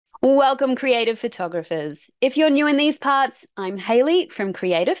Welcome, creative photographers. If you're new in these parts, I'm Hayley from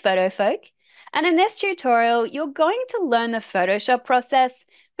Creative Photo Folk, and in this tutorial, you're going to learn the Photoshop process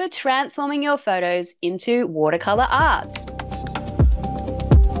for transforming your photos into watercolor art.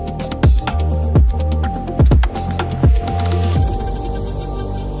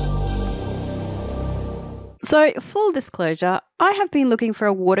 So, full disclosure, I have been looking for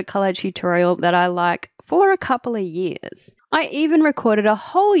a watercolor tutorial that I like for a couple of years. I even recorded a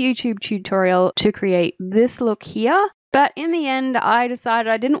whole YouTube tutorial to create this look here, but in the end I decided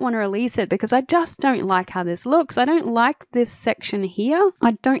I didn't want to release it because I just don't like how this looks. I don't like this section here.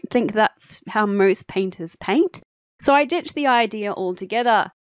 I don't think that's how most painters paint. So I ditched the idea altogether.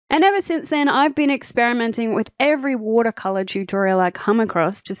 And ever since then, I've been experimenting with every watercolor tutorial I come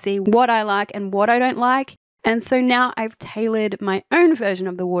across to see what I like and what I don't like. And so now I've tailored my own version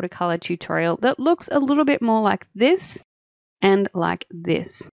of the watercolor tutorial that looks a little bit more like this and like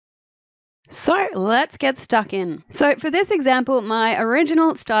this. So let's get stuck in. So for this example, my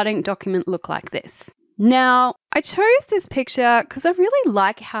original starting document looked like this. Now, I chose this picture because I really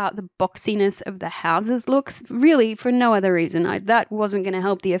like how the boxiness of the houses looks, really for no other reason. That wasn't going to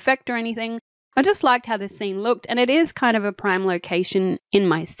help the effect or anything. I just liked how this scene looked, and it is kind of a prime location in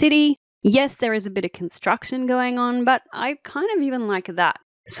my city. Yes, there is a bit of construction going on, but I kind of even like that.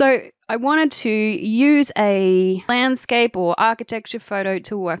 So I wanted to use a landscape or architecture photo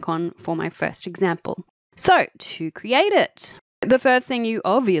to work on for my first example. So to create it, the first thing you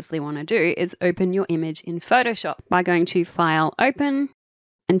obviously want to do is open your image in Photoshop by going to File, Open,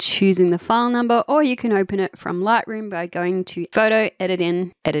 and choosing the file number, or you can open it from Lightroom by going to Photo, Edit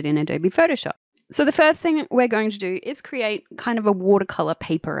in Adobe Photoshop. So the first thing we're going to do is create kind of a watercolor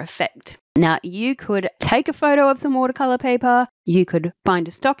paper effect. Now, you could take a photo of some watercolor paper, you could find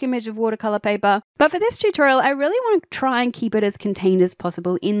a stock image of watercolor paper, but for this tutorial, I really want to try and keep it as contained as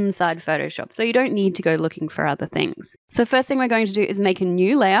possible inside Photoshop, so you don't need to go looking for other things. So first thing we're going to do is make a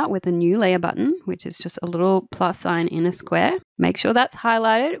new layer with a new layer button, which is just a little plus sign in a square. Make sure that's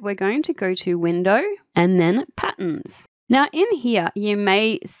highlighted. We're going to go to Window and then Patterns. Now in here, you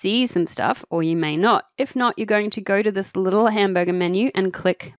may see some stuff or you may not. If not, you're going to go to this little hamburger menu and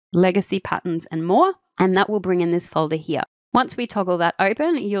click Legacy Patterns and More, and that will bring in this folder here. Once we toggle that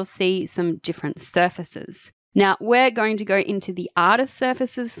open, you'll see some different surfaces. Now we're going to go into the Artist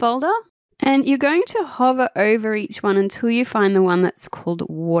Surfaces folder, and you're going to hover over each one until you find the one that's called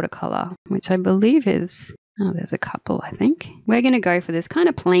Watercolor, which I believe is, oh, there's a couple, I think. We're going to go for this kind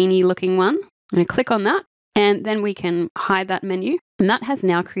of plainy looking one. I'm going to click on that. And then we can hide that menu. And that has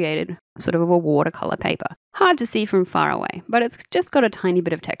now created sort of a watercolor paper. Hard to see from far away, but it's just got a tiny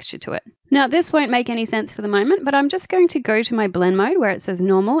bit of texture to it. Now, this won't make any sense for the moment, but I'm just going to go to my blend mode where it says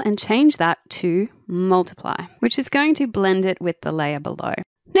normal and change that to multiply, which is going to blend it with the layer below.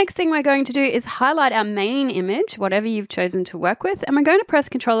 Next thing we're going to do is highlight our main image, whatever you've chosen to work with, and we're going to press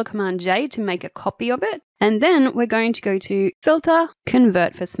Ctrl or Command J to make a copy of it. And then we're going to go to Filter,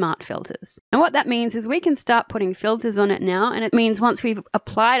 Convert for Smart Filters. And what that means is we can start putting filters on it now, and it means once we've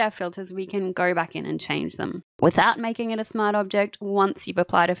applied our filters, we can go back in and change them without making it a smart object. Once you've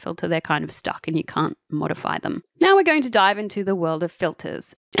applied a filter, they're kind of stuck and you can't modify them. Now we're going to dive into the world of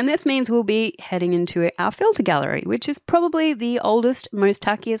filters. And this means we'll be heading into our filter gallery, which is probably the oldest, most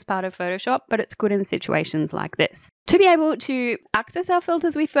tackiest part of Photoshop, but it's good in situations like this. To be able to access our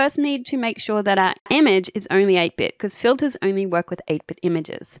filters, we first need to make sure that our image is only 8-bit, because filters only work with 8-bit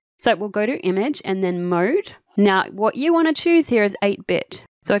images. So we'll go to Image and then Mode. Now, what you want to choose here is 8-bit.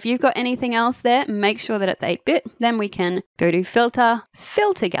 So if you've got anything else there, make sure that it's 8-bit. Then we can go to Filter,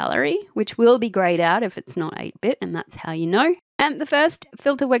 Filter Gallery, which will be grayed out if it's not 8-bit, and that's how you know. And the first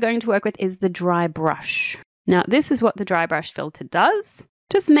filter we're going to work with is the dry brush. Now, this is what the dry brush filter does.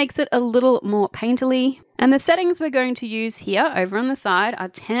 Just makes it a little more painterly. And the settings we're going to use here over on the side are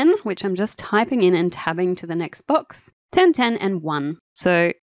 10, which I'm just typing in and tabbing to the next box, 10, 10, and 1.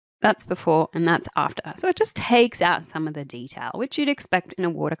 So that's before and that's after. So it just takes out some of the detail, which you'd expect in a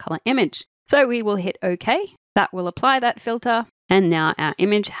watercolor image. So we will hit OK. That will apply that filter. And now our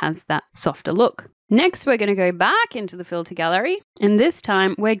image has that softer look. Next, we're going to go back into the filter gallery, and this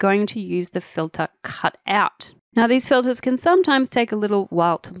time we're going to use the filter cut out. Now, these filters can sometimes take a little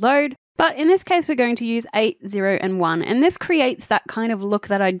while to load, but in this case, we're going to use 8, 0, and 1, and this creates that kind of look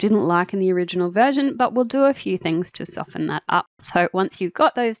that I didn't like in the original version, but we'll do a few things to soften that up. So once you've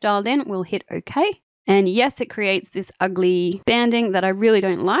got those dialed in, we'll hit OK. And yes, it creates this ugly banding that I really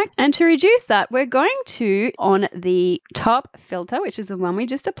don't like. And to reduce that, we're going to, on the top filter, which is the one we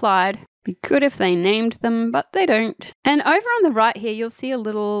just applied, Be good if they named them, but they don't. And over on the right here, you'll see a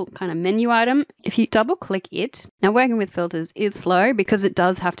little kind of menu item. If you double click it, now working with filters is slow because it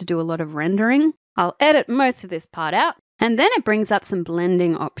does have to do a lot of rendering. I'll edit most of this part out, and then it brings up some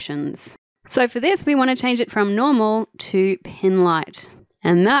blending options. So for this, we want to change it from normal to pin light,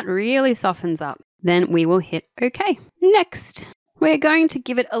 and that really softens up. Then we will hit OK. Next, we're going to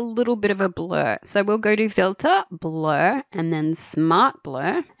give it a little bit of a blur. So we'll go to Filter, Blur, and then Smart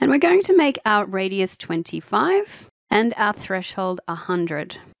Blur. And we're going to make our radius 25 and our threshold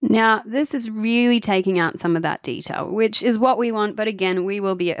 100. Now, this is really taking out some of that detail, which is what we want. But again, we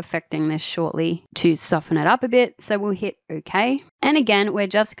will be affecting this shortly to soften it up a bit. So we'll hit OK. And again, we're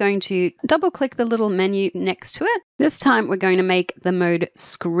just going to double click the little menu next to it. This time we're going to make the mode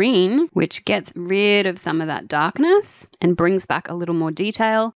screen, which gets rid of some of that darkness and brings back a little more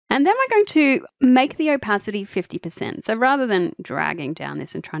detail. And then we're going to make the opacity 50%. So rather than dragging down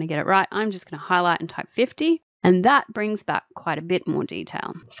this and trying to get it right, I'm just going to highlight and type 50. And that brings back quite a bit more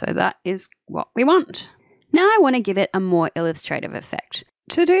detail. So that is what we want. Now I want to give it a more illustrative effect.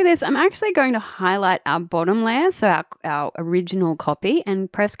 To do this, I'm actually going to highlight our bottom layer, so our original copy,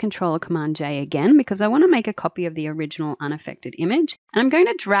 and press Ctrl or Command J again because I want to make a copy of the original unaffected image. And I'm going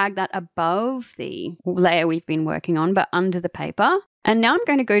to drag that above the layer we've been working on, but under the paper. And now I'm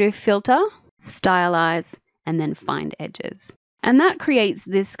going to go to Filter, Stylize, and then Find Edges. And that creates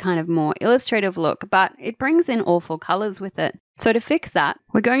this kind of more illustrative look, but it brings in awful colors with it. So to fix that,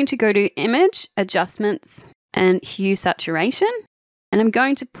 we're going to go to Image, Adjustments, and Hue Saturation. And I'm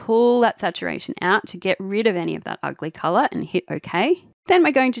going to pull that saturation out to get rid of any of that ugly color and hit OK. Then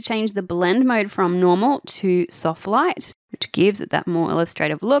we're going to change the blend mode from normal to soft light, which gives it that more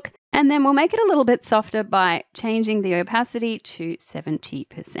illustrative look. And then we'll make it a little bit softer by changing the opacity to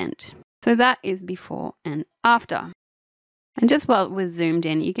 70%. So that is before and after. And just while we're zoomed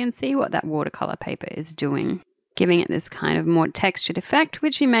in, you can see what that watercolor paper is doing, giving it this kind of more textured effect,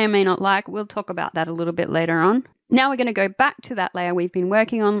 which you may or may not like. We'll talk about that a little bit later on. Now we're going to go back to that layer we've been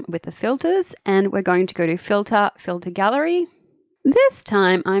working on with the filters, and we're going to go to Filter, Filter Gallery. This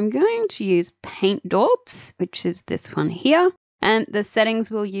time I'm going to use Paint Daubs, which is this one here. And the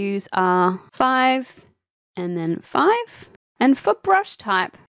settings we'll use are 5 and then 5. And for brush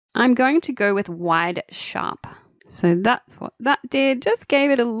type, I'm going to go with Wide Sharp. So that's what that did, just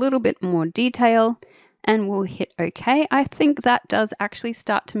gave it a little bit more detail, and we'll hit OK. I think that does actually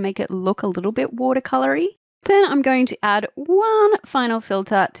start to make it look a little bit watercolory. Then I'm going to add one final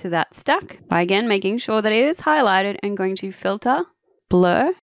filter to that stack by again making sure that it is highlighted and going to Filter,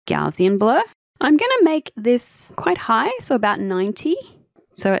 Blur, Gaussian Blur. I'm going to make this quite high, so about 90.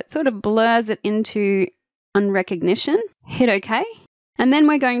 So it sort of blurs it into unrecognition. Hit OK. And then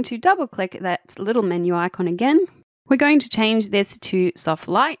we're going to double click that little menu icon again. We're going to change this to soft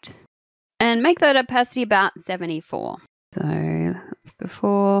light and make that opacity about 74. So that's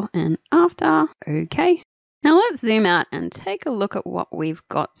before and after. Okay. Now let's zoom out and take a look at what we've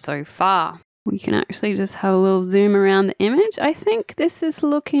got so far. We can actually just have a little zoom around the image. I think this is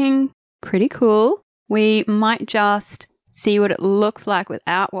looking pretty cool. We might just see what it looks like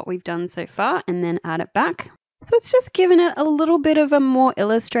without what we've done so far and then add it back. So it's just given it a little bit of a more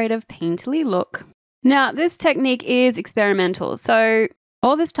illustrative, painterly look. Now, this technique is experimental. So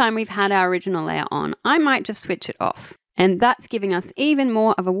all this time we've had our original layer on, I might just switch it off. And that's giving us even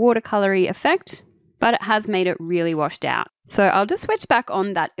more of a watercolory effect, but it has made it really washed out. So I'll just switch back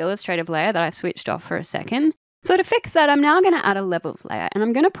on that illustrative layer that I switched off for a second. So to fix that, I'm now going to add a levels layer, and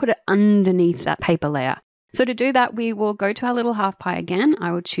I'm going to put it underneath that paper layer. So to do that, we will go to our little half pie again.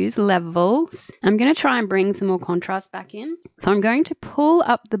 I will choose levels. I'm going to try and bring some more contrast back in. So I'm going to pull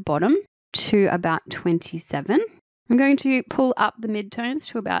up the bottom to about 27. I'm going to pull up the midtones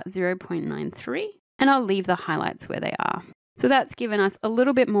to about 0.93, and I'll leave the highlights where they are. So that's given us a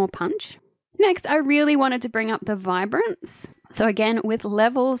little bit more punch. Next, I really wanted to bring up the vibrance. So again, with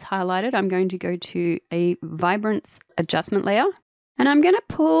levels highlighted, I'm going to go to a vibrance adjustment layer. And I'm going to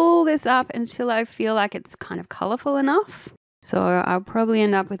pull this up until I feel like it's kind of colorful enough. So I'll probably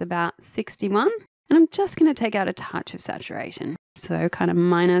end up with about 61. And I'm just going to take out a touch of saturation. So kind of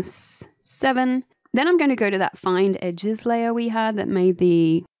 -7. Then I'm going to go to that Find Edges layer we had that made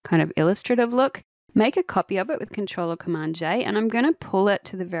the kind of illustrative look. Make a copy of it with Ctrl or Command J. And I'm going to pull it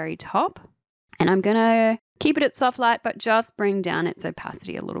to the very top. And I'm going to keep it at soft light, but just bring down its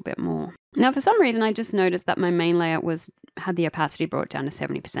opacity a little bit more. Now, for some reason, I just noticed that my main layer had the opacity brought down to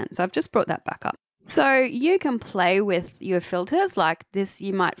 70%. So I've just brought that back up. So you can play with your filters like this.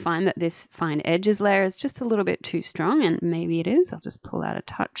 You might find that this Find Edges layer is just a little bit too strong, and maybe it is. I'll just pull out a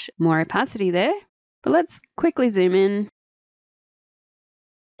touch more opacity there. But let's quickly zoom in.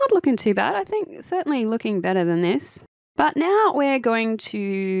 Not looking too bad. I think certainly looking better than this. But now we're going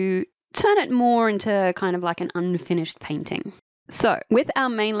to turn it more into kind of like an unfinished painting. So with our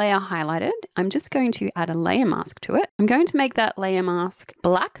main layer highlighted, I'm just going to add a layer mask to it. I'm going to make that layer mask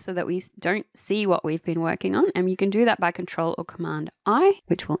black so that we don't see what we've been working on. And you can do that by Control or Command I,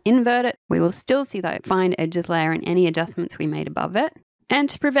 which will invert it. We will still see that fine edges layer and any adjustments we made above it. And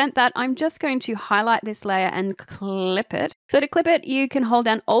to prevent that, I'm just going to highlight this layer and clip it. So to clip it, you can hold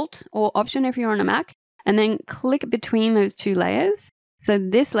down Alt or Option if you're on a Mac, and then click between those two layers. So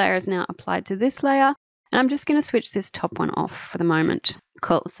this layer is now applied to this layer. And I'm just going to switch this top one off for the moment.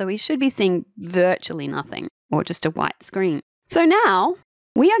 Cool. So we should be seeing virtually nothing or just a white screen. So now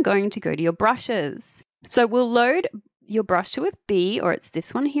we are going to go to your brushes. So we'll load your brush tool with B, or it's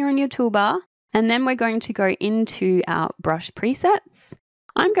this one here on your toolbar. And then we're going to go into our brush presets.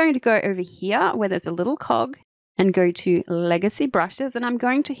 I'm going to go over here where there's a little cog and go to Legacy Brushes, and I'm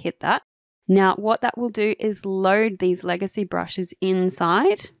going to hit that. Now what that will do is load these legacy brushes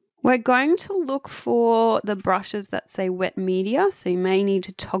inside. We're going to look for the brushes that say wet media, so you may need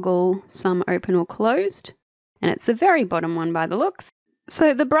to toggle some open or closed. And it's the very bottom one by the looks.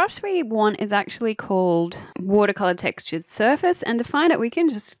 So the brush we want is actually called Watercolor Textured Surface, and to find it we can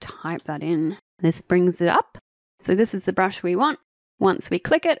just type that in. This brings it up. So this is the brush we want. Once we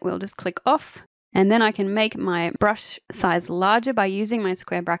click it, we'll just click off, and then I can make my brush size larger by using my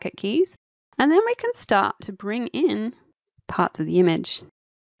square bracket keys. And then we can start to bring in parts of the image.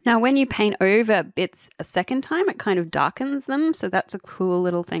 Now, when you paint over bits a second time, it kind of darkens them, so that's a cool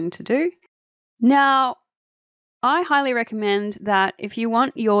little thing to do. Now, I highly recommend that if you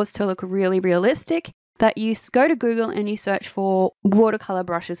want yours to look really realistic, that you go to Google and you search for watercolor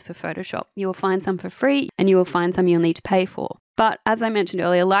brushes for Photoshop. You will find some for free, and you will find some you'll need to pay for. But as I mentioned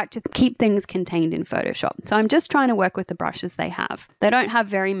earlier, I like to keep things contained in Photoshop. So I'm just trying to work with the brushes they have. They don't have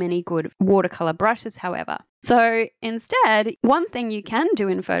very many good watercolor brushes, however. So instead, one thing you can do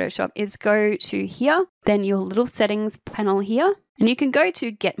in Photoshop is go to here, then your little settings panel here, and you can go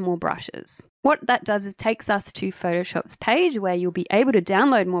to get more brushes. What that does is takes us to Photoshop's page where you'll be able to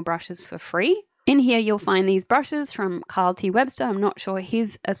download more brushes for free. In here, you'll find these brushes from Carl T. Webster. I'm not sure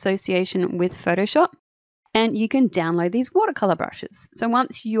his association with Photoshop. And you can download these watercolor brushes. So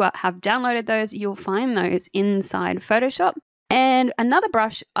once you have downloaded those, you'll find those inside Photoshop. And another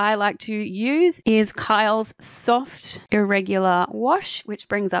brush I like to use is Kyle's Soft Irregular Wash, which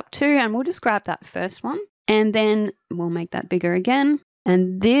brings up two. And we'll just grab that first one. And then we'll make that bigger again.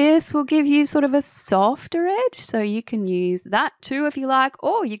 And this will give you sort of a softer edge. So you can use that too if you like,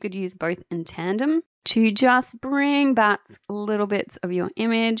 or you could use both in tandem to just bring back little bits of your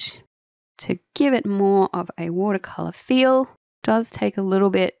image to give it more of a watercolor feel. It does take a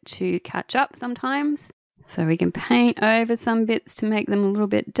little bit to catch up sometimes. So we can paint over some bits to make them a little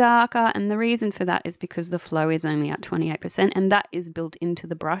bit darker. And the reason for that is because the flow is only at 28%, and that is built into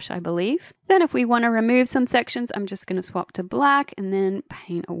the brush, I believe. Then if we want to remove some sections, I'm just going to swap to black and then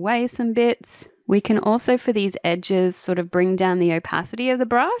paint away some bits. We can also, for these edges, sort of bring down the opacity of the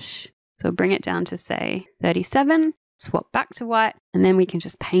brush. So bring it down to, say, 37. Swap back to white, and then we can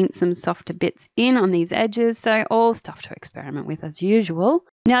just paint some softer bits in on these edges. So all stuff to experiment with as usual.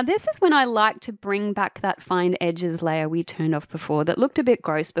 Now this is when I like to bring back that fine edges layer we turned off before that looked a bit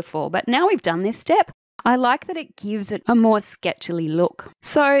gross before, but now we've done this step, I like that it gives it a more sketchily look.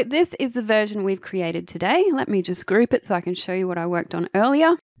 So this is the version we've created today. Let me just group it so I can show you what I worked on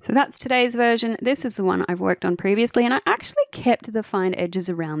earlier. So that's today's version. This is the one I've worked on previously, and I actually kept the fine edges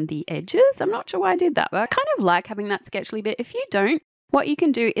around the edges. I'm not sure why I did that, but I kind of like having that sketchily bit. If you don't, what you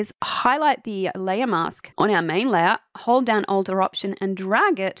can do is highlight the layer mask on our main layer, hold down Alt or Option and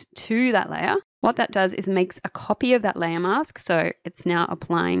drag it to that layer. What that does is makes a copy of that layer mask, so it's now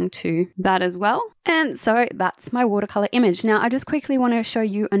applying to that as well. And so that's my watercolor image. Now I just quickly want to show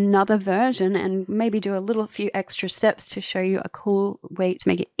you another version and maybe do a few extra steps to show you a cool way to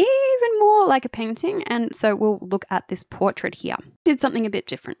make it even more like a painting. And so we'll look at this portrait here. Did something a bit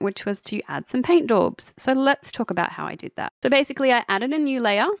different, which was to add some paint daubs. So let's talk about how I did that. So basically I added a new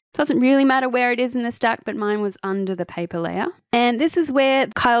layer. Doesn't really matter where it is in the stack, but mine was under the paper layer. And this is where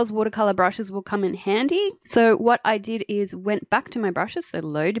Kyle's watercolor brushes will come in handy. So what I did is went back to my brushes. So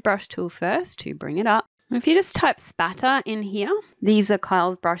load brush tool first to bring it up. If you just type spatter in here, these are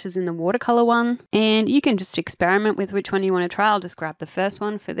Kyle's brushes in the watercolor one, and you can just experiment with which one you want to try. I'll just grab the first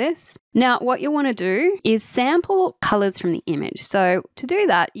one for this. Now, what you'll want to do is sample colors from the image. So to do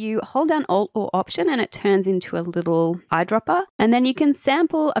that, you hold down Alt or Option and it turns into a little eyedropper. And then you can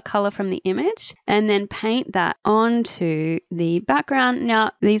sample a color from the image and then paint that onto the background.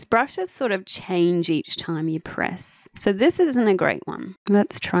 Now, these brushes sort of change each time you press. So this isn't a great one.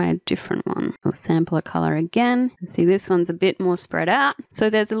 Let's try a different one. I'll sample a color again. See, this one's a bit more spread out. So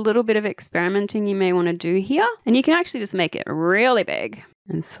there's a little bit of experimenting you may want to do here. And you can actually just make it really big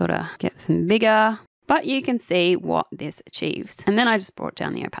and sort of get some bigger. But you can see what this achieves. And then I just brought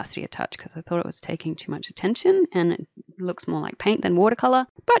down the opacity a touch because I thought it was taking too much attention and it looks more like paint than watercolor,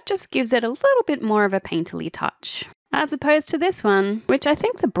 but just gives it a little bit more of a painterly touch. As opposed to this one, which I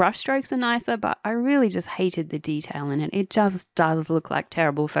think the brush strokes are nicer, but I really just hated the detail in it. It just does look like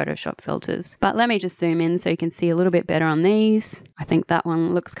terrible Photoshop filters. But let me just zoom in so you can see a little bit better on these. I think that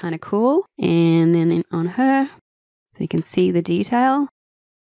one looks kind of cool. And then on her, so you can see the detail.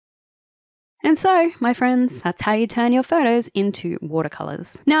 And so, my friends, that's how you turn your photos into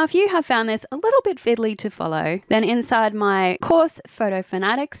watercolors. Now, if you have found this a little bit fiddly to follow, then inside my course, Photo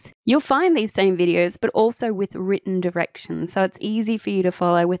Fanatics, you'll find these same videos, but also with written directions. So it's easy for you to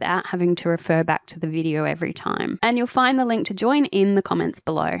follow without having to refer back to the video every time. And you'll find the link to join in the comments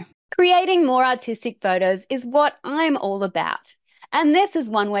below. Creating more artistic photos is what I'm all about. And this is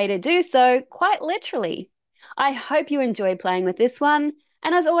one way to do so, quite literally. I hope you enjoyed playing with this one.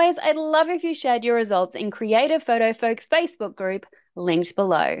 And as always, I'd love if you shared your results in Creative Photo Folks Facebook group, linked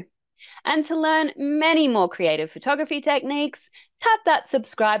below. And to learn many more creative photography techniques, tap that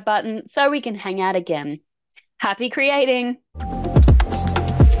subscribe button so we can hang out again. Happy creating!